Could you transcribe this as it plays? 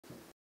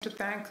To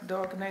thank the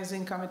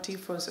organizing committee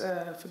for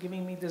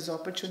giving me this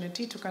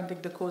opportunity to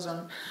conduct the course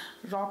on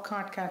rock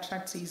hard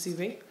cataracts easy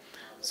way.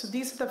 So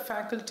these are the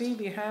faculty.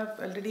 We have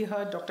already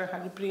heard Dr.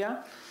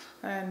 Haripriya,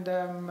 and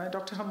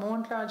Dr.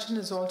 MOHAN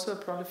is also a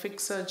prolific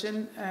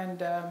surgeon,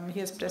 and he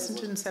has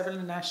presented in several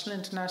national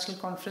and international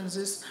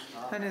conferences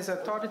and is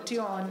authority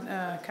on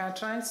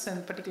cataracts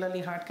and particularly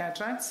hard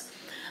cataracts.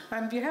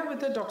 And we have with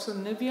the Dr.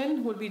 Nivian,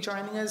 who will be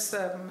joining us.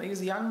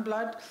 He's young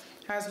blood,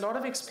 has a lot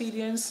of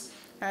experience,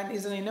 and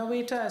is an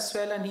innovator as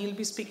well, and he'll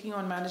be speaking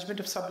on management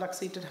of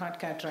subluxated hard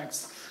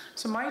cataracts.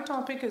 So my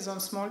topic is on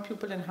small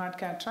pupil and hard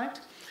cataract.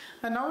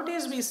 And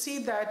nowadays we see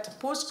that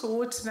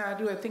post-COVID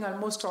scenario, I think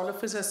almost all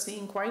of us are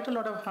seeing quite a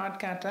lot of hard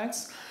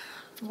cataracts,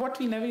 what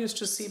we never used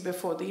to see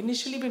before.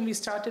 Initially when we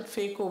started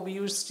phaco, we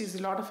used to see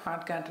a lot of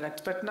hard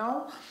cataracts, but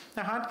now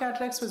the hard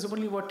cataracts was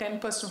only about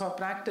 10% of our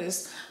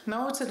practice.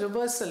 Now it's a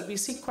reversal. We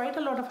see quite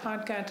a lot of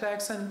hard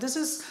cataracts, and this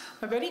is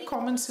a very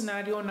common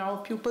scenario now.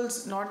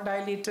 Pupils not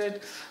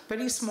dilated,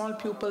 very small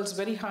pupils,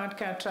 very hard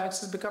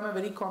cataracts has become a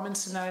very common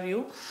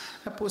scenario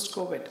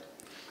post-COVID.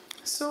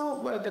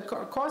 So the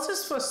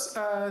causes for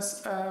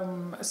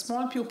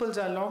small pupils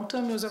are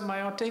long-term use of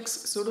myotics,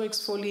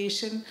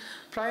 pseudo-exfoliation,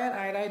 prior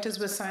iritis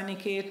with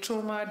syndicate,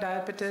 trauma,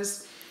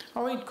 diabetes,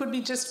 or it could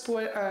be just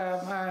poor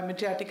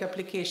mydriatic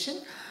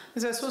application.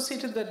 It's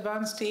associated with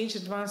advanced stage,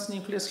 advanced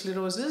nuclear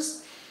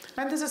sclerosis.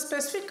 And there's a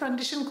specific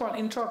condition called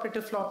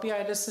intraoperative floppy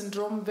iris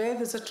syndrome, where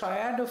there's a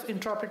triad of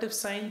intraoperative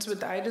signs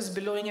with iris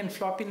billowing and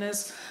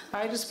floppiness,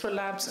 iris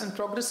prolapse, and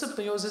progressive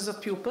meiosis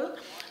of pupil.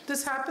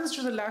 This happens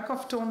due to the lack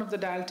of tone of the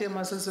dilator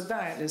muscles of the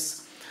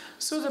iris.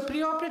 So the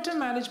preoperative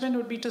management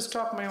would be to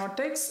stop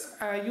myotics,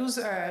 use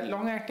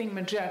long-acting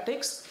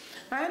mydriatics,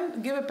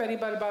 and give a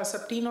peribulbar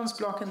subtenon's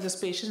block in these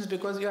patients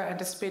because you are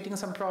anticipating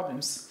some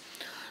problems.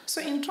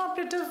 So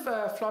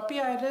intraoperative floppy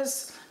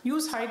iris,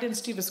 use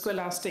high-density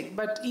viscoelastic,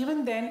 but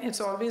even then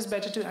it's always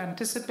better to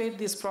anticipate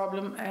this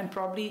problem and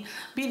probably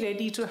be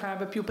ready to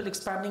have a pupil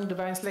expanding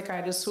device like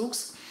iris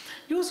hooks.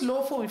 Use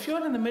low flow. If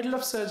you're in the middle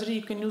of surgery,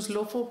 you can use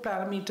low flow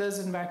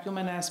parameters in vacuum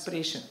and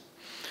aspiration.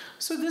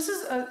 So this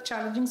is a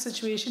challenging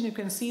situation. You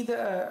can see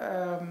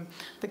the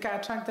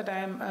cataract that I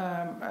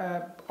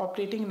am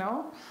operating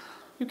now.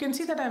 You can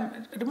see that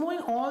I'm removing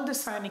all the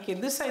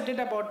syndicate. This I did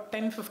about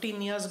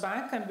 10-15 years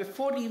back, and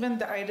before even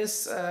the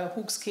iris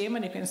hooks came,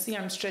 and you can see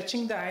I'm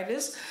stretching the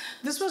iris.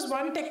 This was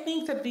one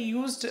technique that we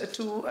used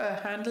to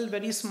handle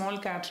very small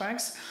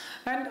cataracts,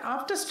 and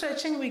after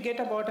stretching we get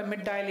about a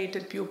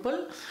mid-dilated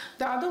pupil.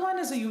 The other one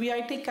is a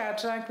uveitic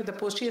cataract with the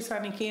posterior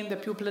syndicate in the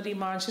pupillary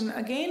margin.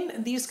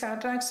 Again, these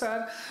cataracts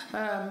are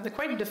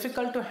quite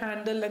difficult to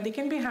handle, and they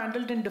can be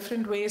handled in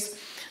different ways.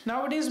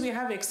 Nowadays we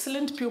have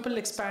excellent pupil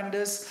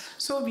expanders,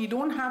 so we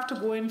don't have to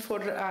go in for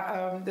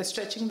the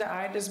stretching the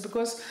iris,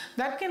 because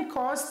that can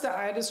cause the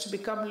iris to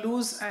become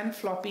loose and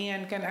floppy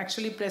and can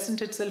actually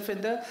present itself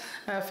in the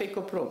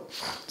phaco probe.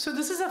 So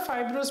this is a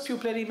fibrous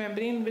pupillary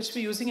membrane, which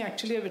we're using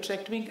actually a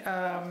vitrectomy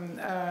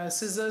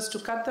scissors to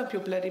cut the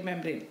pupillary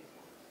membrane.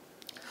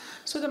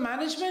 So the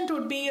management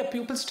would be a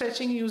pupil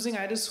stretching using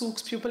iris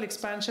hooks, pupil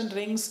expansion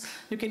rings.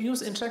 You can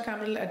use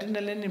intracameral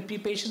adrenaline in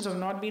patients who have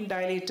not been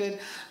dilated,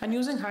 and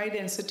using high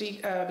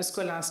density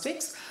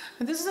viscoelastics.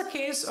 And this is a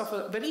case of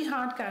a very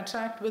hard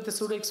cataract with a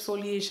pseudo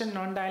exfoliation,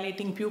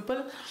 non-dilating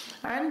pupil,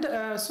 and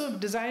so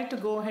decided to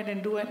go ahead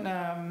and do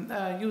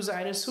use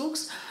iris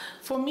hooks.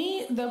 For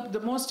me,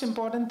 the most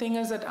important thing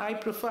is that I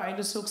prefer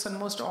iris hooks in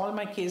most all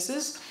my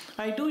cases.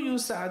 I do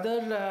use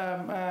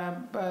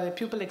other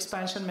pupil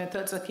expansion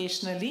methods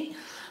occasionally.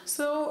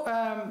 So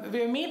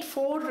we have made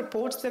 4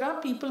 reports. There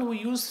are people who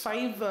use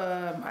 5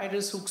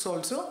 iris hooks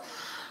also,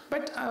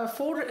 but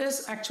 4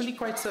 is actually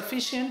quite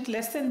sufficient.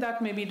 Less than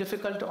that may be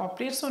difficult to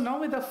operate. So now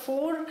with the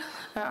 4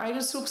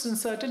 iris hooks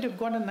inserted, you've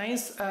got a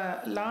nice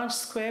large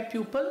square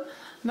pupil.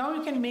 Now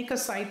you can make a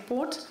side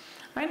port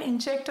and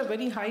inject a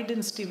very high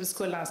density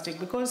viscoelastic,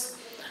 because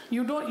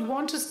you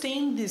want to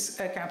stain these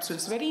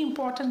capsules. It's very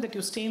important that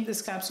you stain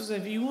these capsules.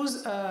 If you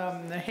use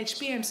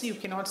HPMC, you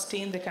cannot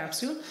stain the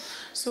capsule.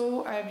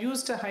 So I've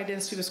used a high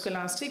density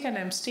viscoelastic, and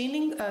I'm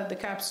staining the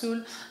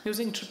capsule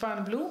using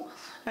trypan blue,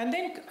 and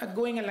then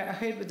going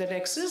ahead with the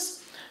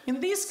rexes. In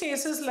these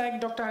cases,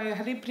 like Dr.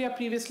 Haripriya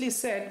previously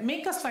said,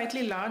 make a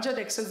slightly larger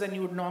rexes than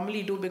you would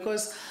normally do,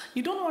 because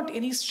you don't want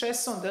any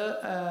stress on the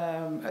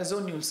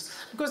zonules.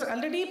 Because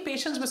already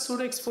patients with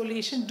pseudo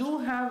exfoliation do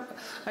have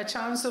a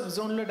chance of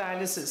zonular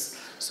dialysis.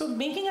 So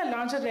making a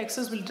larger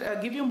rexes will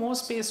give you more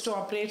space to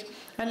operate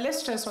and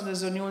less stress on the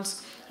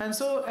zonules. And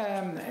so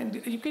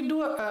you can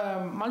do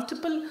a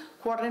multiple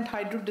quadrant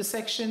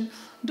hydrodissection,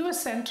 do a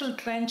central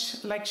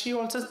trench like she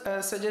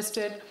also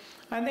suggested,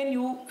 and then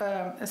you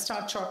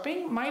start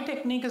chopping. My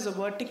technique is a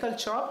vertical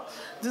chop.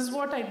 This is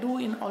what I do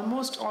in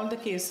almost all the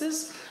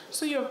cases.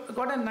 So you've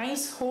got a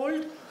nice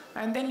hold,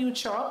 and then you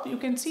chop. You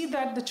can see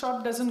that the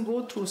chop doesn't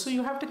go through, so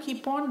you have to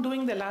keep on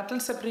doing the lateral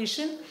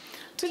separation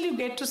till you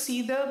get to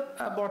see the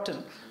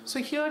bottom. So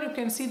here you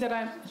can see that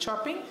I'm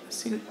chopping.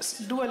 So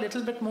do a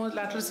little bit more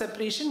lateral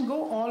separation,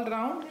 go all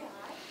round,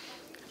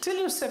 till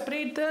you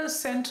separate the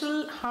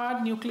central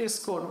hard nucleus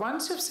core.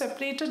 Once you've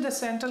separated the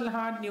central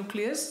hard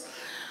nucleus,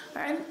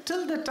 and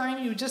till the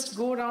time you just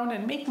go around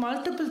and make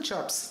multiple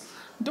chops.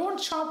 Don't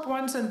chop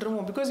once and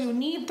remove, because you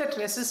need that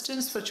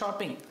resistance for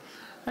chopping.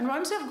 And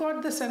once you've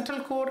got the central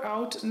core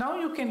out, now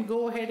you can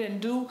go ahead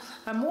and do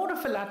a more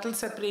of a lateral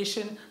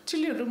separation till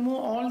you remove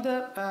all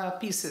the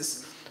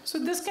pieces. So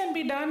this can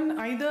be done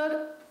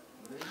either,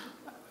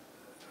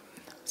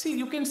 see,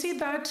 you can see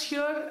that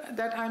here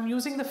that I'm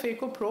using the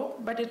phaco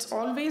probe, but it's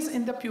always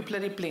in the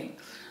pupillary plane,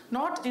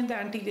 not in the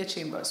anterior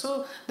chamber.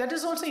 So that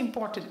is also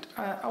important.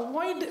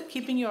 Avoid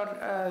keeping your,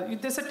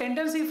 there's a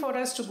tendency for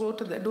us to go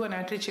to do an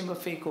anterior chamber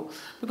phaco,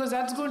 because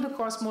that's going to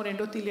cause more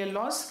endothelial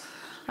loss.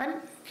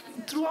 And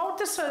throughout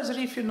the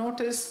surgery, if you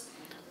notice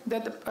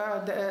that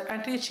the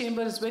anterior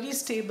chamber is very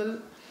stable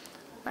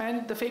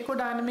and the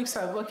phaco-dynamics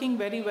are working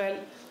very well.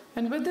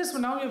 And with this,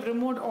 now you've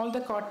removed all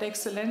the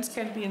cortex, the lens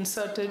can be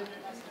inserted.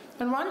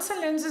 And once the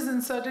lens is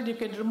inserted, you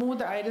can remove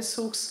the iris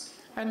hooks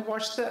and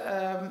watch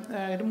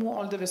the, remove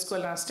all the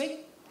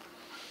viscoelastic.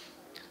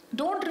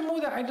 Don't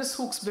remove the iris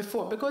hooks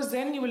before, because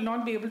then you will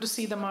not be able to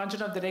see the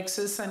margin of the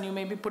rhexis, and you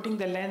may be putting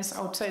the lens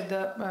outside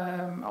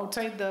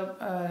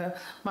the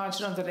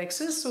margin of the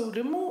rhexis. So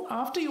remove,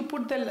 after you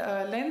put the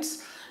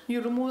lens,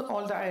 you remove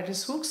all the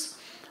iris hooks,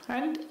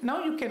 and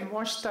now you can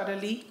wash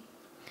thoroughly.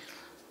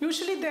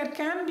 Usually there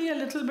can be a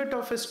little bit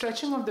of a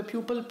stretching of the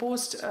pupil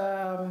post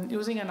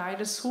using an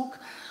iris hook,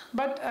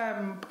 but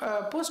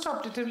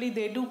post-operatively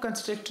they do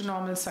constrict to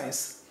normal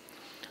size.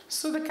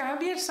 So the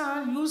caveats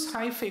are, use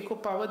high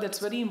phaco power. That's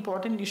very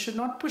important. You should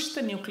not push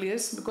the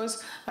nucleus,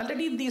 because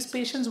already these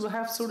patients who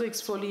have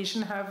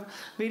pseudoexfoliation, have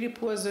very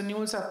poor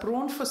zonules, are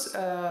prone for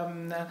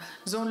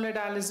zonal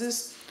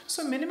dialysis.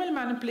 So minimal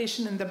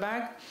manipulation in the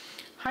bag,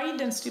 high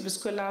density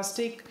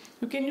viscoelastic.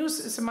 You can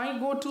use, so my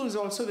go-to is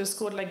also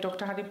Viscode, like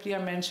Dr.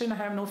 Haripriya mentioned. I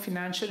have no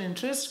financial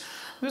interest.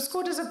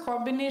 Viscode is a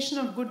combination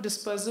of good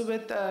dispersive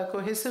with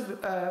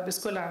cohesive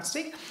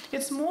viscoelastic.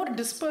 It's more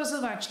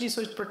dispersive actually,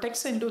 so it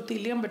protects the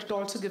endothelium, but it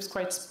also gives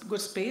quite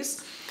good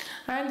space.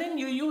 And then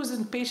you use,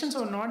 in patients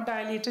who are not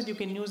dilated, you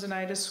can use an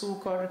iris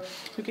hook or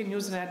you can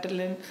use an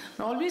adrenaline. And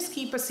always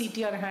keep a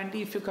CTR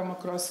handy if you come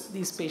across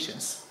these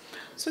patients.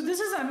 So this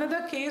is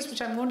another case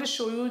which I'm going to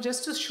show you,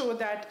 just to show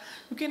that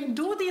you can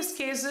do these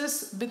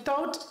cases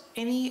without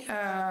any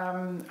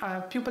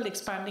pupil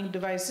expanding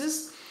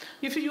devices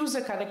if you use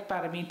the correct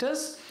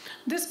parameters.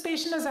 This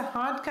patient has a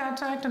hard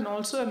cataract and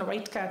also a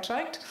white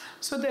cataract,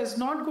 so there's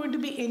not going to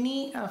be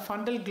any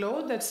fundal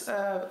glow. That's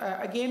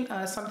again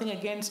something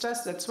against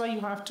us. That's why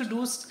you have to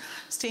do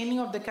staining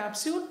of the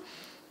capsule.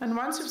 And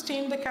once you've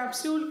stained the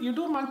capsule, you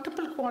do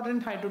multiple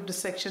quadrant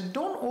hydrodissection.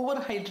 Don't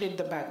overhydrate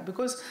the bag,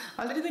 because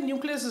already the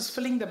nucleus is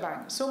filling the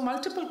bag. So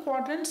multiple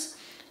quadrants,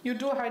 you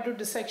do a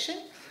hydrodissection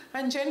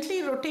and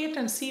gently rotate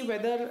and see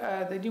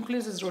whether the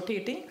nucleus is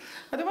rotating.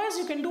 Otherwise,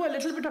 you can do a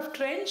little bit of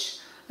trench,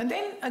 and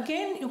then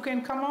again you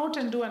can come out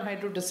and do a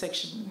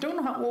hydrodissection.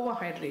 Don't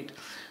overhydrate.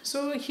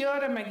 So here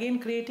I'm again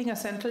creating a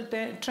central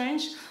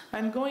trench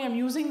and I'm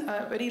using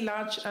a very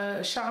large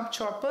sharp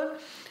chopper.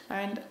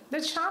 And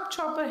the sharp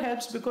chopper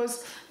helps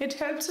because it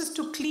helps us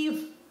to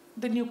cleave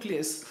the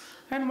nucleus.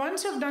 And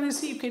once you've done, you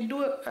see, you can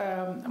do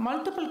a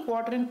multiple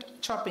quadrant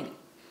chopping.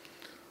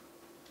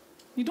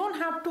 You don't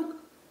have to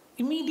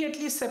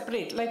immediately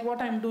separate like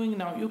what I'm doing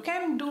now. You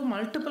can do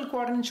multiple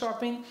quadrant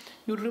chopping.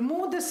 You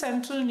remove the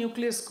central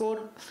nucleus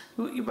core.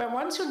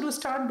 Once you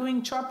start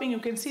doing chopping, you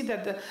can see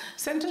that the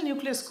central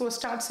nucleus core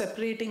starts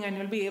separating and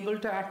you'll be able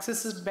to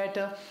access it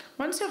better.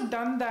 Once you've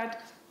done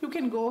that, you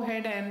can go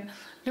ahead and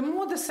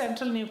remove the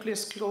central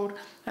nucleus core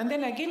and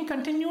then again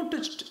continue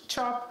to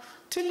chop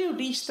till you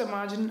reach the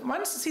margin.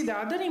 Once, see, the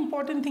other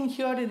important thing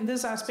here in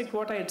this aspect,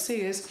 what I'd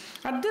say is,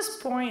 at this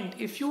point,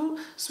 if you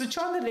switch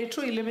on the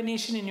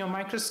retro-illumination in your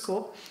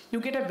microscope, you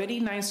get a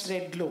very nice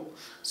red glow.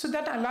 So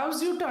that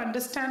allows you to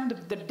understand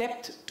the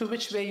depth to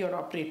which way you're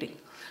operating.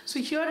 So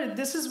here,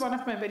 this is one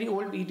of my very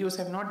old videos.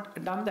 I've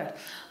not done that.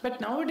 But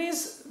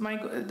nowadays,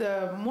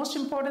 the most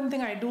important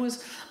thing I do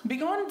is,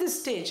 beyond this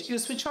stage, you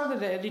switch on the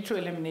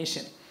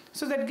retro-illumination.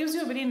 So that gives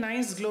you a very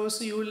nice glow.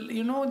 So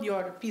you know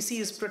your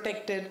PC is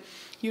protected.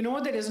 You know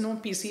there is no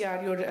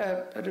PCR.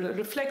 Your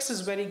reflex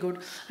is very good.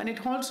 And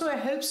it also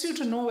helps you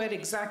to know where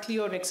exactly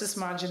your rhexis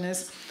margin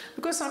is.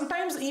 Because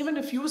sometimes even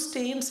if you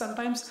stain,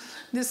 sometimes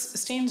these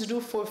stains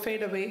do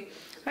fade away.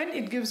 And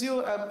it gives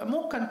you a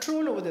more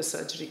control over the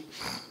surgery.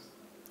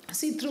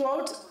 See,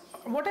 throughout,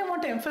 what I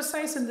want to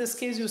emphasize in this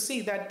case, you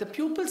see that the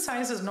pupil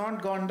size has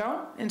not gone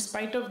down in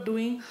spite of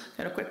doing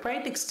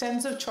quite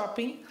extensive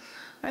chopping.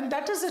 And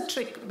that is a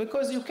trick,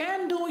 because you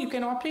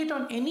can operate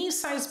on any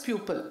size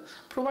pupil,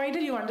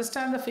 provided you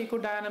understand the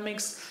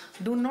phaco-dynamics.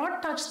 Do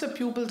not touch the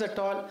pupils at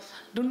all.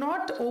 Do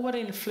not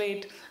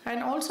overinflate,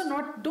 and also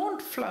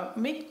don't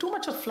make too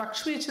much of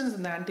fluctuations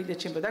in the anterior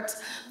chamber.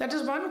 That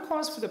is one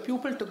cause for the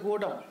pupil to go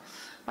down.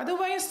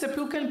 Otherwise, the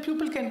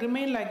pupil can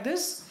remain like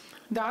this.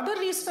 The other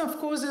reason, of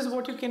course, is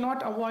what you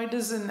cannot avoid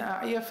is in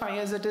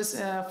IFIS, that is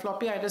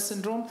floppy iris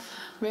syndrome,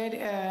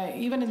 where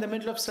even in the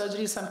middle of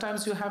surgery,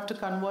 sometimes you have to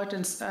convert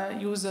and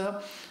use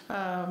a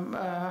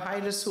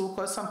iris hook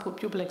or some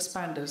pupil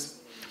expanders.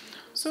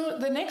 So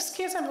the next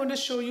case I'm going to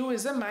show you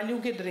is a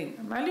Malugan ring.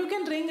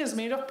 Malugan ring is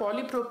made of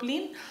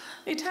polypropylene.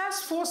 It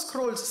has 4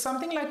 scrolls,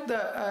 something like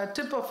the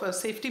tip of a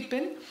safety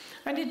pin,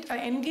 and it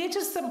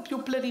engages the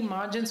pupillary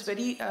margins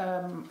very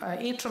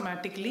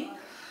atraumatically.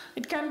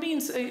 It can be,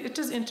 it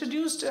is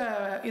introduced,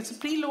 it's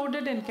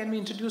preloaded and can be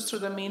introduced through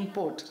the main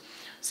port.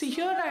 See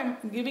here I'm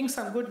giving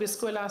some good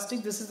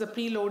viscoelastic. This is the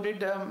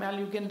preloaded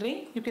Malugan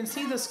ring. You can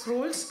see the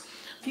scrolls.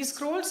 These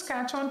scrolls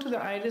catch on to the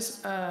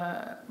iris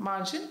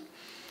margin.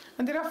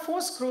 And there are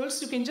 4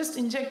 scrolls. You can just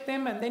inject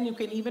them and then you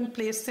can even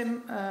place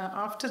them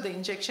after the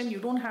injection. You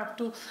don't have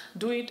to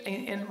do it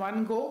in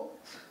one go.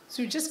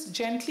 So you just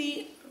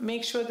gently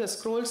make sure the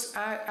scrolls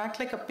act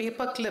like a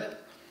paper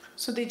clip.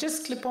 So they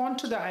just clip on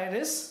to the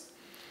iris.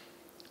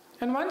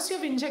 And once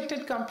you've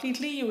injected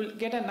completely, you will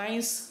get a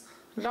nice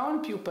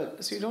round pupil.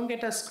 So you don't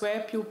get a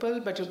square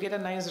pupil, but you get a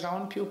nice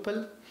round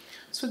pupil.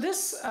 So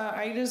this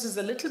iris is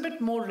a little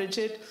bit more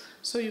rigid.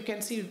 So you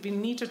can see we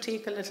need to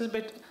take a little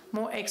bit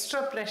more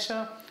extra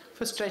pressure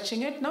for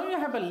stretching it. Now you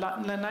have a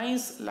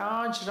nice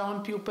large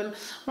round pupil.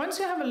 Once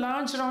you have a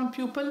large round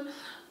pupil,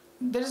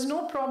 there is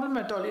no problem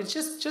at all. It's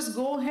just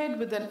go ahead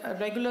with a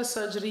regular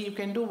surgery. You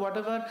can do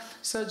whatever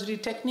surgery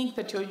technique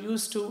that you're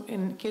used to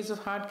in case of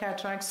hard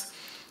cataracts,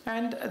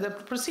 and the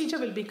procedure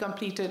will be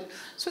completed.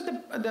 So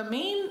the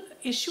main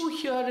issue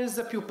here is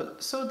the pupil.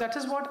 So that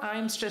is what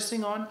I'm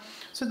stressing on.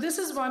 So this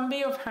is one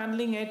way of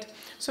handling it.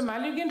 So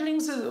Malugan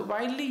rings is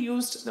widely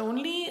used. The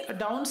only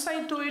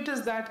downside to it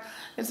is that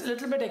it's a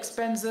little bit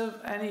expensive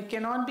and it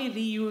cannot be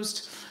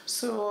reused.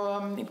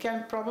 So you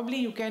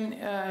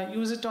can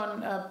use it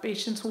on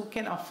patients who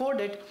can afford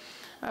it.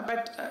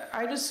 But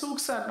iris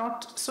hooks are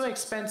not so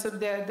expensive.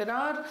 There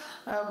are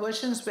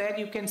versions where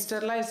you can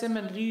sterilize them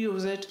and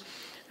reuse it.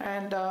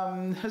 And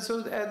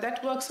so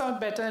that works out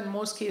better in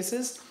most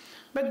cases.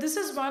 But this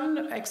is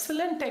one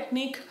excellent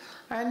technique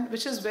and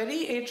which is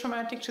very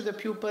atraumatic to the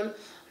pupil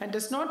and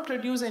does not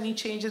produce any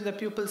change in the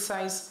pupil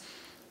size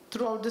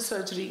throughout the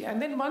surgery.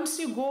 And then once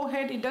you go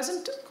ahead, it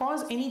doesn't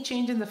cause any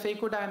change in the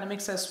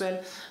pharmacodynamics as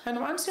well. And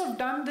once you've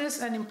done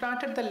this and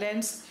implanted the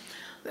lens,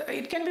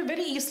 it can be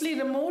very easily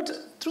removed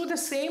through the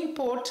same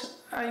port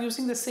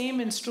using the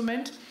same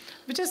instrument,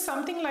 which is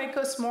something like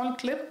a small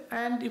clip,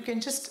 and you can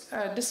just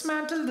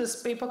dismantle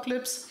this paper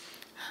clips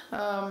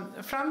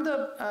from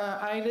the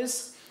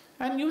iris,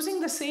 and using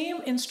the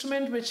same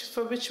instrument which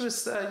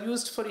was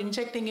used for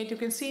injecting it, you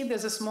can see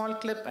there's a small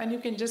clip and you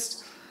can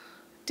just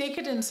take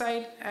it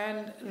inside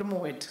and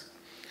remove it.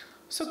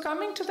 So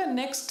coming to the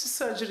next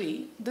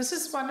surgery, this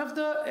is one of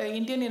the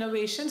Indian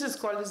innovations. It's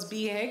called as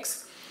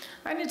BX.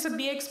 And it's a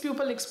BX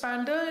pupil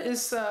expander.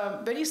 Is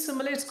very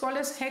similar. It's called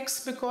as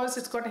HEX because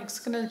it's got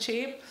hexagonal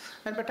shape,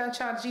 and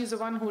Bhattacharjee is the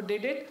one who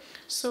did it.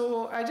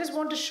 So I just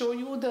want to show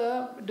you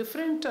the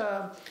different,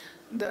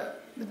 you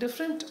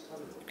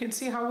can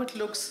see how it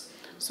looks.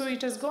 So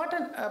it has got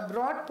a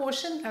broad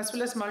portion as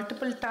well as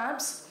multiple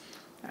tabs,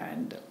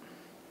 and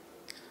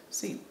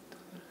see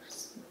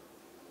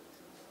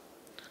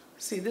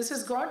this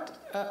has got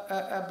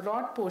a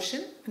broad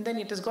portion, and then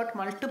it has got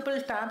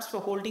multiple tabs for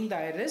holding the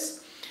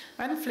iris,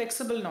 and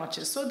flexible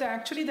notches. So the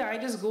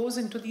iris goes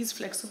into these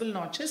flexible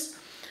notches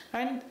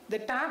and the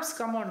tabs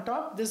come on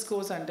top, this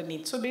goes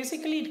underneath. So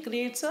basically it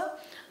creates a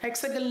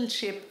hexagonal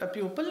shape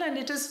pupil, and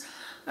it is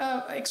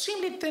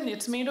extremely thin.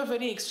 It's made of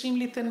very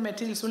extremely thin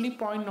material. It's only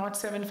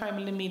 0.075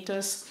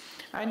 millimeters,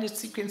 and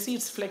you can see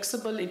it's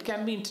flexible. It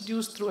can be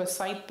introduced through a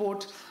side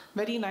port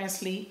very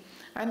nicely,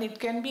 and it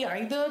can be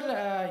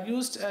either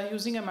used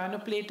using a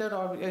manipulator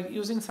or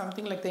using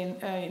something like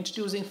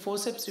introducing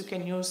forceps you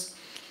can use.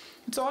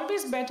 It's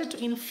always better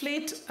to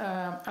inflate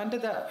under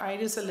the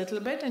iris a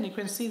little bit, and you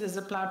can see there's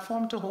a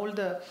platform to hold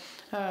the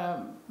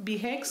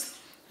BX,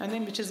 and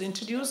then which is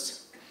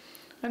introduced.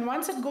 And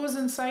once it goes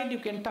inside, you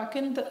can tuck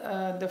in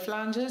the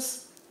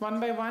flanges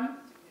one by one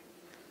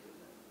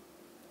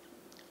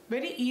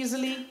very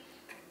easily,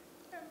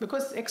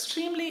 because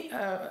extremely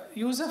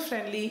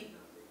user-friendly.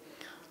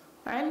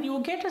 And you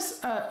get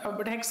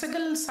a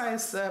hexagonal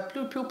size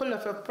pupil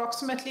of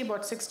approximately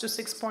about 6 to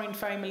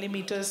 6.5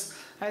 millimeters,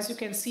 as you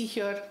can see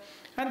here.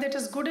 And that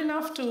is good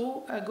enough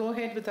to go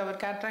ahead with our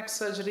cataract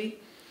surgery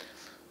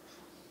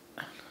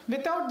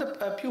without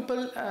the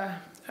pupil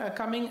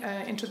coming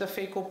into the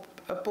phaco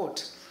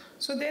port.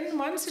 So then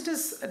once it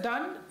is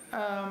done,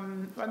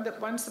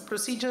 once the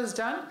procedure is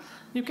done,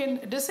 you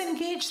can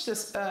disengage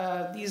these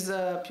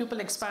pupil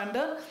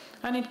expander,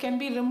 and it can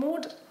be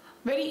removed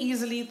very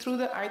easily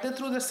either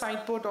through the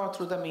side port or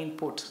through the main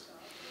port.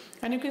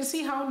 And you can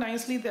see how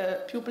nicely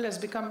the pupil has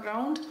become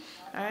round,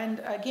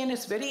 and again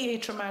it's very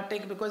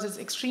atraumatic because it's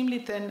extremely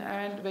thin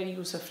and very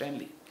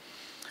user-friendly.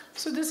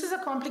 So this is a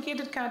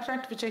complicated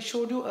cataract which I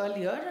showed you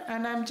earlier,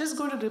 and I'm just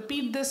going to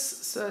repeat this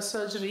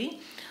surgery.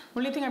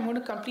 Only thing I'm going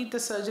to complete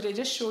the surgery. I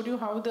just showed you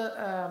how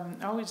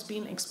it's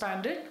been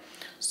expanded.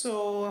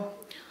 So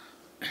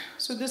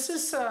So this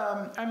is,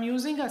 I'm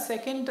using a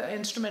second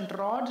instrument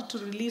rod to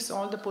release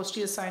all the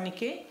posterior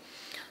synechiae.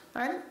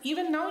 And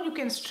even now you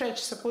can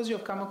stretch. Suppose you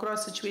have come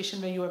across a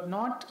situation where you are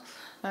not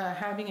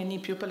having any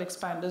pupil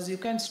expanders. You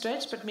can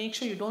stretch, but make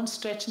sure you don't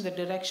stretch in the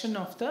direction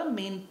of the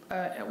main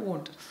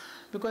wound,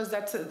 because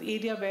that's the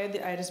area where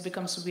the iris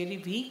becomes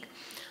very weak.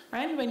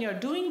 And when you're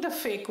doing the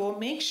phaco,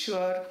 make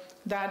sure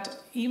that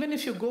even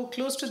if you go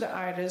close to the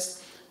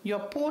iris, your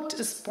port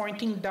is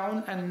pointing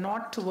down and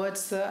not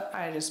towards the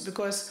iris,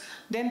 because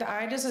then the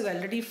iris is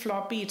already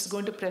floppy, it's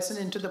going to press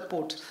into the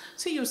port.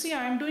 See, you see,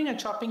 I'm doing a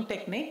chopping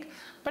technique,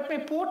 but my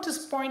port is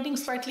pointing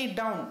slightly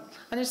down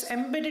and it's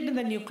embedded in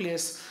the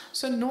nucleus.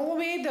 So no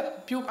way the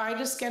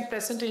iris can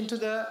present into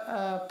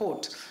the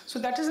port. So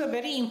that is a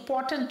very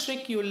important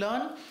trick you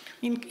learn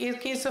in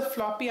case of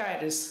floppy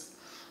iris.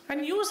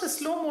 And use a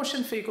slow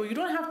motion phaco. You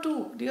don't have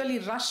to really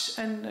rush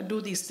and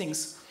do these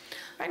things.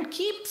 And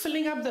keep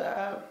filling up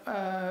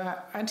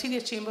the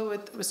anterior chamber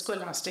with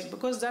viscoelastic,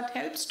 because that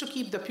helps to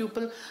keep the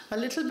pupil a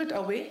little bit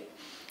away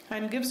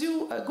and gives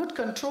you a good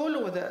control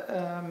over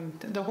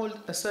the whole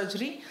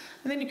surgery.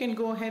 And then you can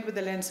go ahead with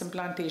the lens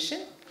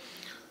implantation.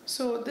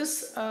 So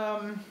this,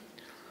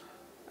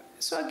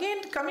 so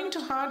again, coming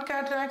to hard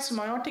cataracts,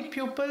 myotic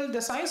pupil,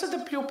 the size of the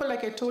pupil,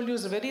 like I told you,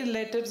 is very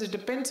relative. It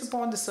depends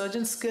upon the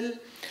surgeon's skill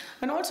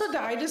and also the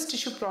iris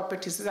tissue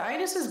properties. The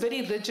iris is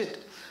very rigid.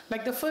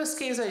 Like the first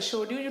case I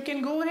showed you, you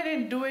can go ahead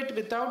and do it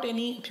without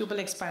any pupil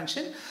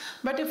expansion.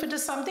 But if it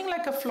is something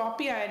like a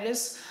floppy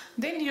iris,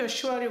 then you're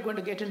sure you're going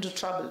to get into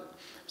trouble.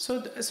 So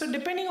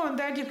depending on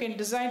that, you can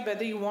decide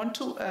whether you want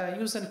to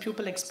use a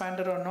pupil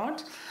expander or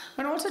not.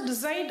 And also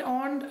decide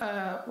on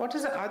what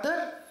is the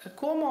other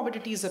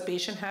comorbidities a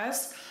patient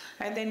has,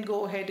 and then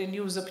go ahead and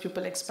use a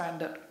pupil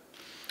expander.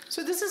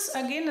 So this is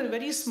again a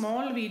very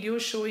small video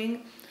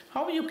showing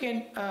how you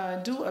can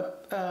do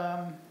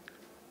a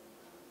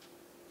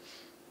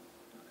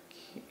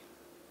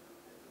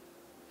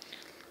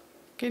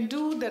can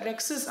do the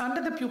rhexis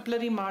under the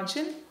pupillary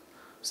margin,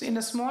 so in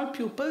a small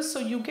pupil, so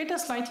you get a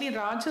slightly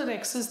larger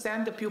rhexis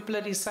than the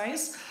pupillary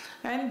size,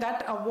 and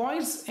that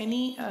avoids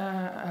any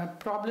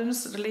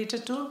problems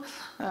related to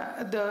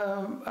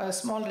the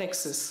small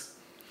rhexis.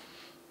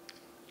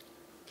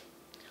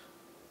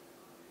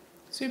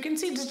 So you can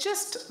see it's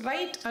just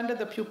right under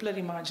the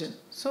pupillary margin.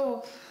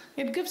 So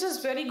it gives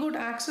us very good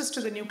access to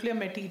the nuclear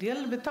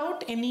material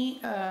without any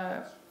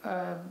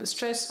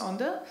stress on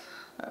the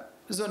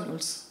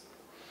zonules.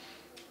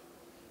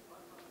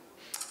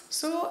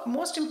 So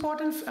most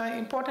important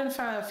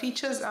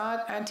features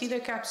are anterior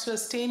capsular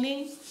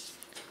staining,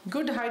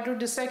 good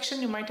hydrodissection.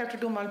 You might have to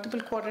do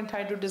multiple quadrant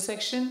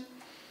hydrodissection.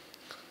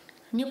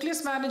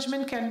 Nucleus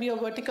management can be a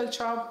vertical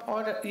chop,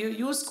 or you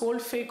use cold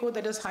phaco,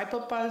 that is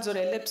hyperpulse or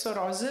ellipse or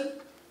ozzle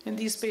in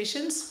these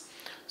patients.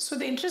 So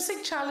the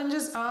intrinsic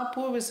challenges are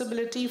poor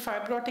visibility,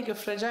 fibrotic or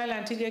fragile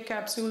anterior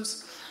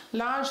capsules,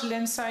 large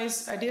lens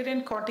size,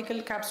 adherent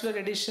cortical capsular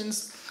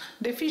adhesions,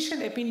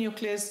 deficient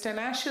epinucleus,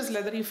 tenacious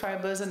leathery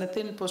fibers, and a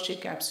thin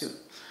posterior capsule.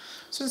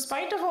 So in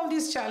spite of all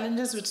these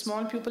challenges with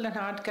small pupil and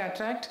hard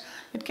cataract,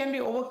 it can be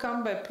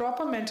overcome by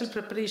proper mental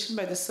preparation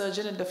by the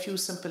surgeon and a few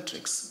simple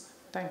tricks.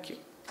 Thank you.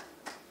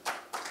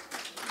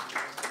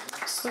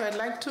 So I'd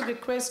like to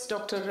request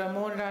Dr.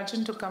 Mohan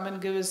Rajan to come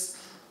and give his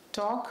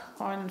talk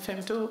on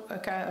femto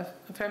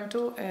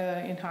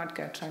in hard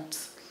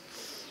cataracts.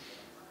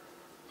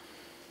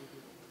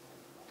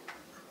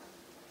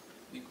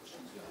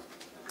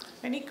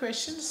 Any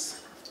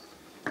questions?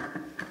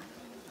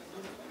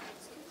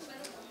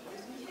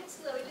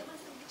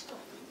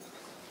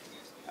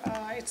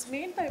 It's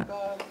made by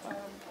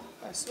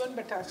Swan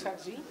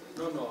Bhattacharya.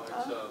 No,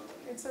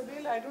 it's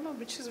available. I don't know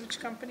which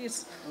company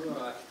it's.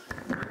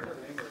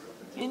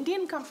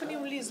 Indian company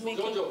only is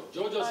making. Jojo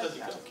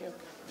Surgical. Okay.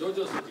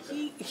 Jojo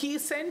Surgical. He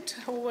sent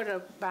over a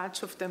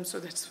batch of them, so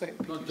that's why.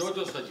 No,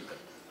 Jojo Surgical.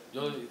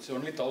 It's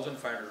only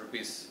 1,500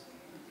 rupees.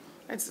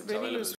 It's very useful.